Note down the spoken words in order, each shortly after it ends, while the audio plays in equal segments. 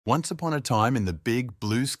Once upon a time in the big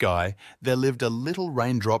blue sky, there lived a little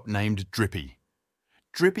raindrop named Drippy.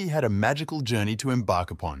 Drippy had a magical journey to embark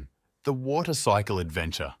upon, the water cycle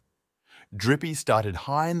adventure. Drippy started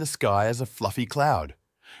high in the sky as a fluffy cloud.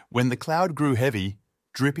 When the cloud grew heavy,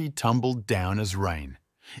 Drippy tumbled down as rain.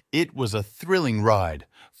 It was a thrilling ride,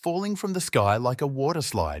 falling from the sky like a water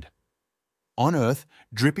slide. On Earth,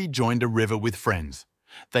 Drippy joined a river with friends.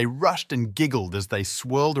 They rushed and giggled as they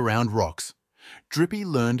swirled around rocks. Drippy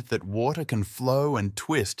learned that water can flow and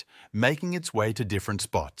twist, making its way to different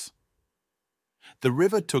spots. The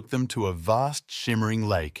river took them to a vast shimmering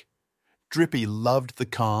lake. Drippy loved the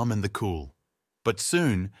calm and the cool. But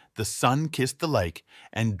soon, the sun kissed the lake,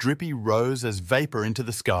 and Drippy rose as vapor into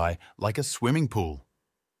the sky like a swimming pool.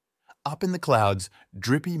 Up in the clouds,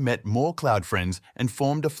 Drippy met more cloud friends and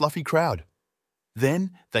formed a fluffy crowd.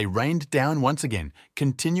 Then they rained down once again,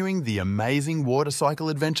 continuing the amazing water cycle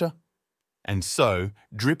adventure. And so,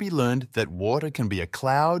 Drippy learned that water can be a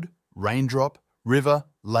cloud, raindrop, river,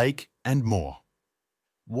 lake, and more.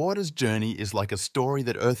 Water's journey is like a story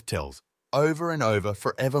that Earth tells, over and over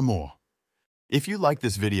forevermore. If you like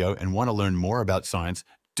this video and want to learn more about science,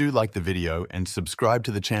 do like the video and subscribe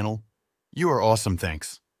to the channel. You are awesome,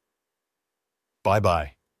 thanks.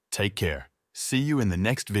 Bye-bye. Take care. See you in the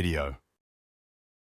next video.